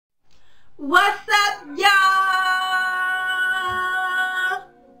What's up, y'all?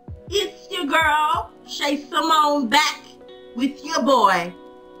 It's your girl, Shaisimone, back with your boy,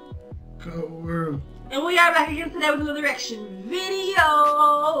 Coleworld. and we are back again today with another reaction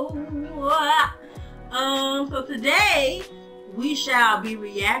video. So today we shall be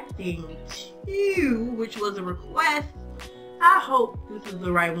reacting to, which was a request. I hope this is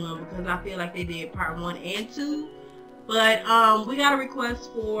the right one because I feel like they did part 1 and 2. But we got a request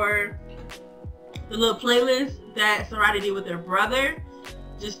for the little playlist that Ceraadi did with their brother.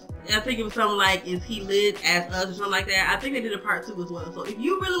 I think it was something like, is he lit as us or something like that. I think they did a part 2 as well. So if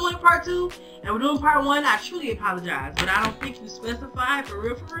you really want part 2 and we're doing part 1, I truly apologize. But I don't think you specified for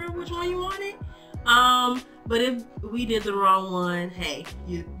real which one you wanted. But if we did the wrong one, hey.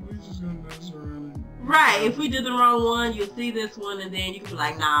 We're just gonna mess around. Right, if we did the wrong one, you'll see this one and then you can be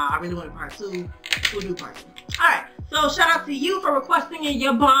like, nah, I really want part 2. We'll do part 2. Alright, so shout out to you for requesting it.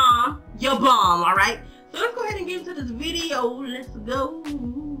 You're bomb, alright? So let's go ahead and get into this video. Let's go.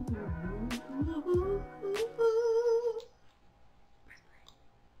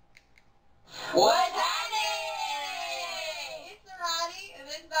 What's happening? It's Ceraadi, and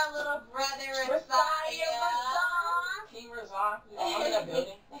this is our little brother, King Razan. I'm in that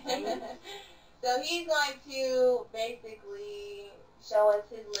building. So he's going to basically show us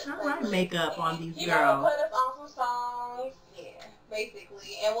his lip Alright, makeup on these He gonna girls. put us on some songs. Yeah,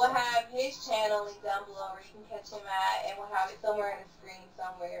 basically. And we'll have his channel linked down below where you can catch him at, and we'll have it somewhere in the screen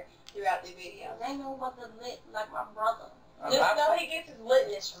somewhere throughout the video. They know what the lit like my brother. Just know he gets his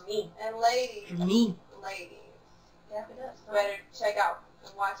litness from me. And ladies, Me. yeah, better check out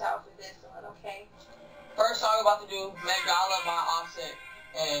and watch out for this one, okay? First song I'm about to do, Met Gala by Offset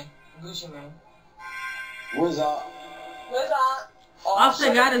and Gucci Mane. What's up? What's up?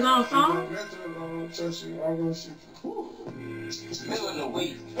 Offset got his own song? Middle of the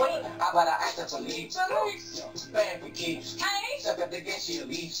week. How about I act up to leave? Bad for keeps. Hey. Step up the gas, she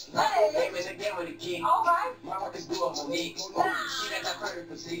leaves. Hey. Game in the game with the key. Alright. My work is due on Monique. She got that perfect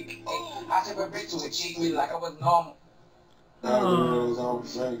physique. I took her bitch to a cheek me like I was normal.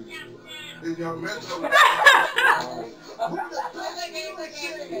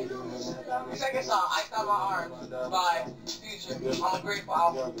 Second song, Iced Out My Arms by Future. I'm a grateful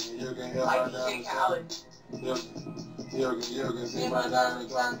album. Like King Khaled. See my diamond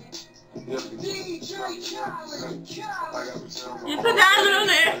It's a diamond on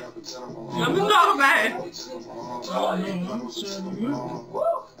there. Let me talk about it.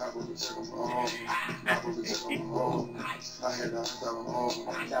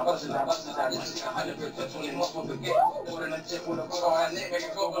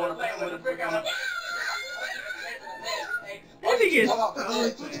 That nigga is so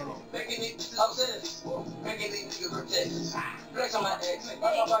Making it upset. Making it niggas flex on my ex.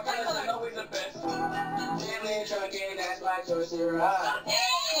 My guys know we the best. Family trucking, that's my choice to ride.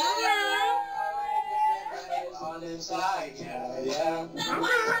 On the side, yeah.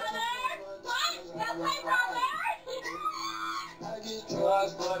 I get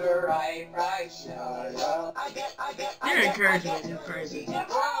drugs for the right price, yeah. Their encouragement is crazy. I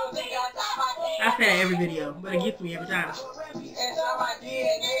say that every video, but it gets me every time. Inside my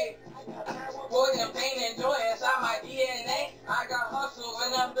DNA, poison, pain, and joy inside my DNA. I got hustle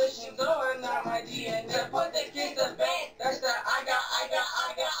and ambition, though not my DNA. Put the kids to bed. That's the I got.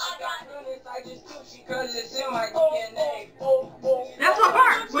 Goodness, I just took she cause it's in my DNA. That's her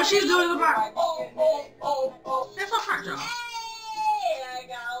part. What she's doing is her part. That's her part, y'all.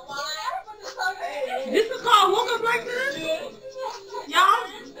 This is called Woke Up Like This? Y'all?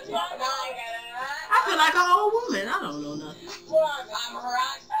 I feel like an old woman. I don't know nothing. I'm a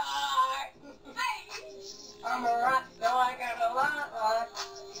rock star. I'm a rock star. I got a lot.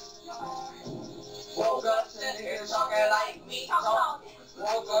 Woke up to niggas talking like me.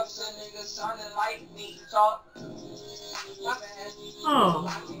 Woke up to niggas sounding like me. Talk. Oh.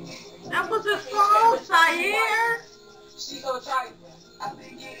 That was a song, Sire. She's so tight. I've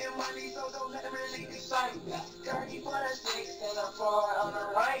been getting money, so don't let them really decide. 30 for the 6 and a 4 on the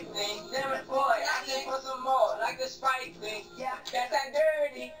right thing. Damn it, boy, I can put some more, like the Sprite thing. Yeah, that's that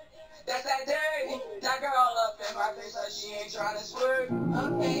dirty. That girl up in my face, so she ain't trying to swerve.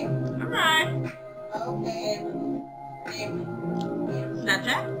 Okay. Alright. Okay.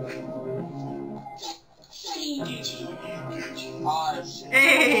 Snapchat? Oh, shit.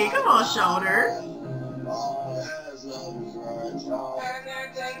 Hey, come on, shoulder. I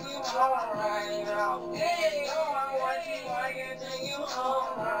can take you home right now. Hey, oh, I want you, I can take you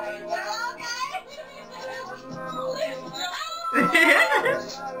home right now.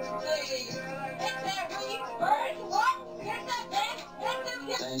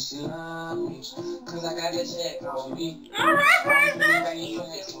 saying she love me, cause I got that check on me. Alright,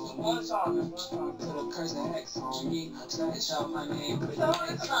 Princess. One song, put a curse and hex on me. Started shout my name, put So what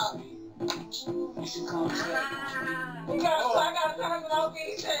it's about? you should come check on me. I got time and I'll get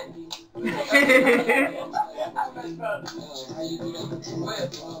it. How you do that?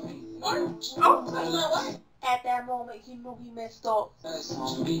 Whip on me. Oh. At that moment, he knew he messed up. That's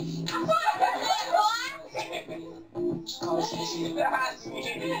on me. Conversation.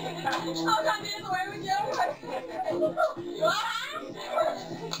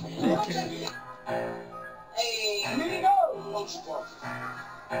 Hey.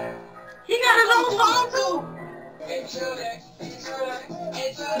 He got his own song too.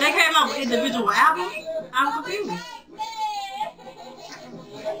 They came out with individual albums. I'm confused.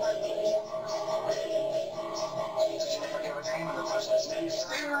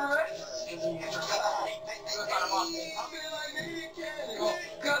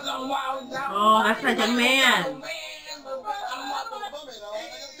 Oh, that's like a man.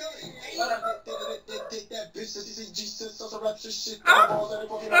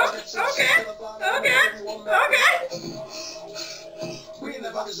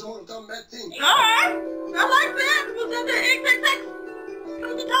 Alright. I like that. Was that the XXX?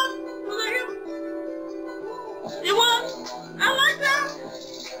 Was it Tom? Was that him? It was? I like that.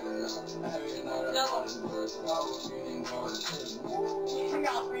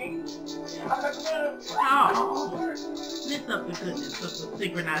 Oh. Lift up the goodness of the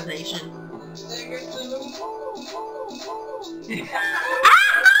synchronization.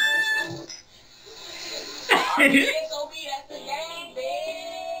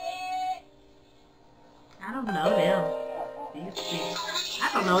 I don't know them. I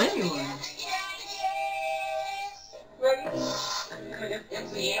don't know anyone.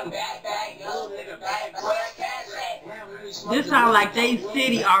 This sound like they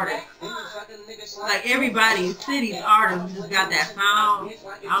city artists. Like everybody, city's artists just got that sound.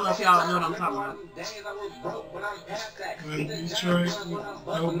 I don't know if y'all know what I'm talking about. Like Detroit,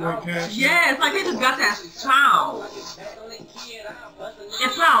 no more cash. Yeah, it's like they just got that sound.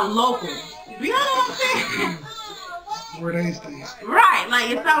 It sounds local. Do you know what I'm saying? Where they stay. Right, like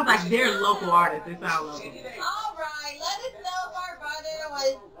it sounds like they're local artists. They sound local. Alright, let us know if our brother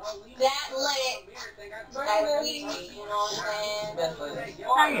was that lit as we, you know what I'm saying?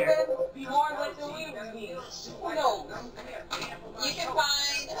 Be more like the way we be. Who knows? You can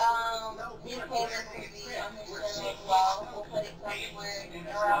find his payment receipt on his channel as well. We'll put it somewhere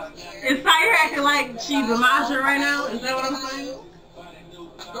around here. Is Tyre acting like she's a monster right now? Is that what I'm saying? Our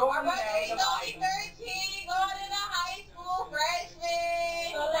brother is only 13, going into high school,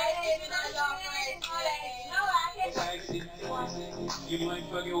 freshman. So let's get to know y'all freshmen. You ain't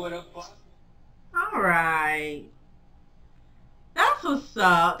fucking with a fuck. Alright. That's what's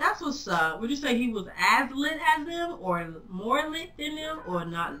up. That's what's up. Would you say he was as lit as them, or more lit than them, or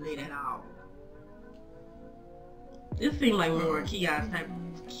not lit at all? This seemed like more a Kiosk type of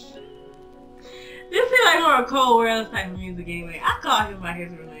music. This seemed like more a coleworld type of music anyway. I call him by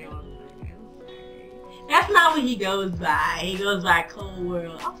his real name all the time. That's not what he goes by. He goes by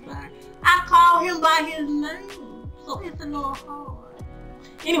coleworld. I'm sorry. I call him by his name. So it's a little hard.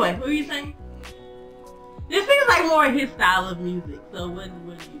 Anyway, what were you saying? This seems like more his style of music. So what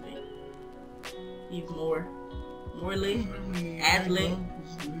do you think? He's more lit? As lit?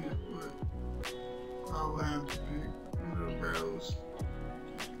 I'll have to pick the bells.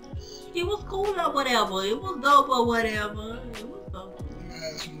 It was cool or whatever. It was dope or whatever. It was dope.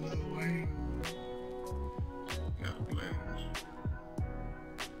 That's Lil Wayne. Got plans.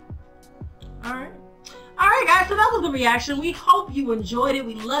 Alright. Alright guys, so that was the reaction. We hope you enjoyed it.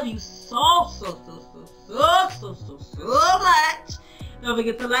 We love you so much. Don't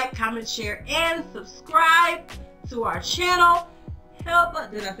forget to like, comment, share, and subscribe to our channel. Help us.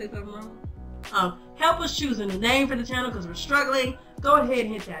 Did I say something wrong? Help us choose a new name for the channel because we're struggling. Go ahead and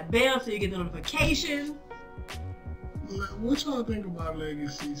hit that bell so you get notifications. What y'all think about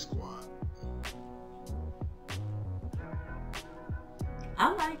Legacy Squad?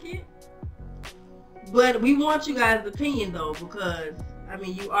 I like it. But we want you guys' opinion though, because I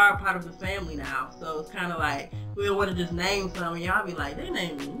mean you are a part of the family now. So it's kinda like we don't want to just name something, y'all be like, they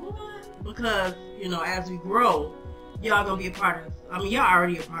name me what? Because, you know, as we grow, y'all gonna be a part of y'all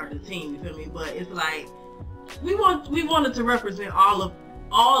already a part of the team, you feel me? But it's like we wanted to represent all of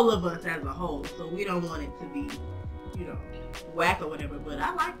us as a whole. So we don't want it to be, you know, whack or whatever. But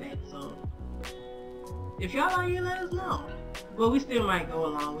I like that. So if y'all like it, let us know. But we still might go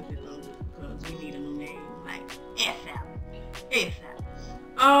along with it though, because we need a new name, like ASAP. It's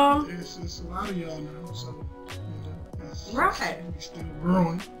a lot of y'all now, so you know, it's Right. We're still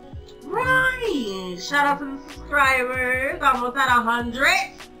growing. Right. Shout out to the subscribers. Almost at 100.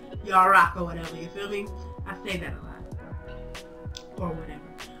 Y'all rock or whatever. You feel me? I say that a lot. Or whatever.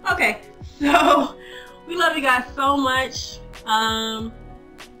 Okay. So we love you guys so much. I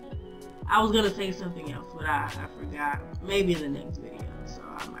was gonna say something else, but I forgot. Maybe in the next video. So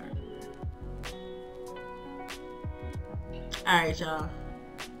I might remember. Alright, y'all.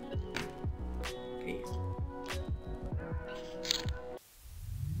 Peace.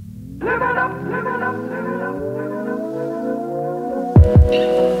 Live it up, live it up, live it up.